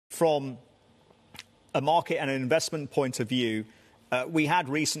from a market and an investment point of view, we had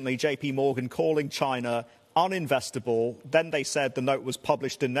recently JP Morgan calling China uninvestable. Then they said the note was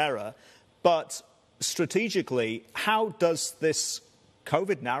published in error. But strategically, how does this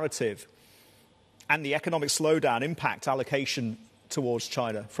COVID narrative and the economic slowdown impact allocation towards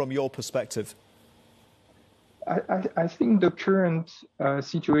China from your perspective? I think the current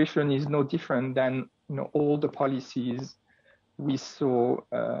situation is no different than all the policies we saw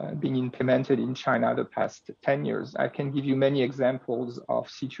being implemented in China the past 10 years. I can give you many examples of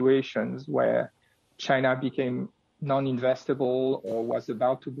situations where China became non-investable or was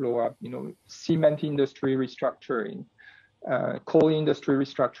about to blow up. Cement industry restructuring, coal industry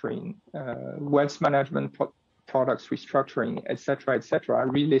restructuring, wealth management products restructuring, et cetera,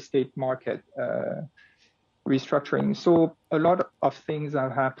 real estate market restructuring. So a lot of things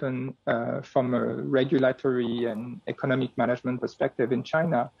have happened from a regulatory and economic management perspective in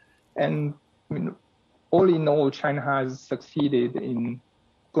China. And all in all, China has succeeded in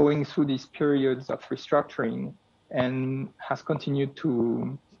going through these periods of restructuring and has continued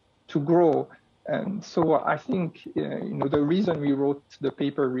to grow. And so I think the reason we wrote the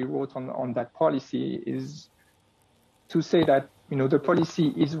paper we wrote on that policy is to say that the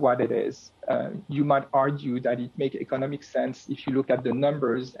policy is what it is. You might argue that it makes economic sense if you look at the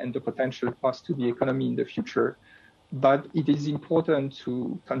numbers and the potential cost to the economy in the future. But it is important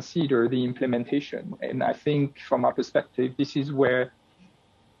to consider the implementation. And I think from our perspective, this is where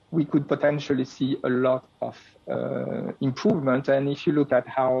we could potentially see a lot of improvement. And if you look at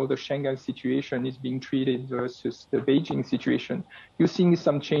how the Schengen situation is being treated versus the Beijing situation, you're seeing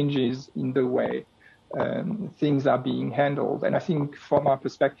some changes in the way things are being handled. And I think from our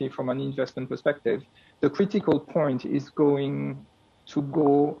perspective, from an investment perspective, the critical point is going to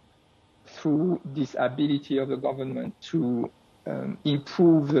go through this ability of the government to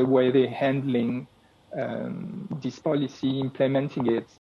improve the way they're handling this policy, implementing it,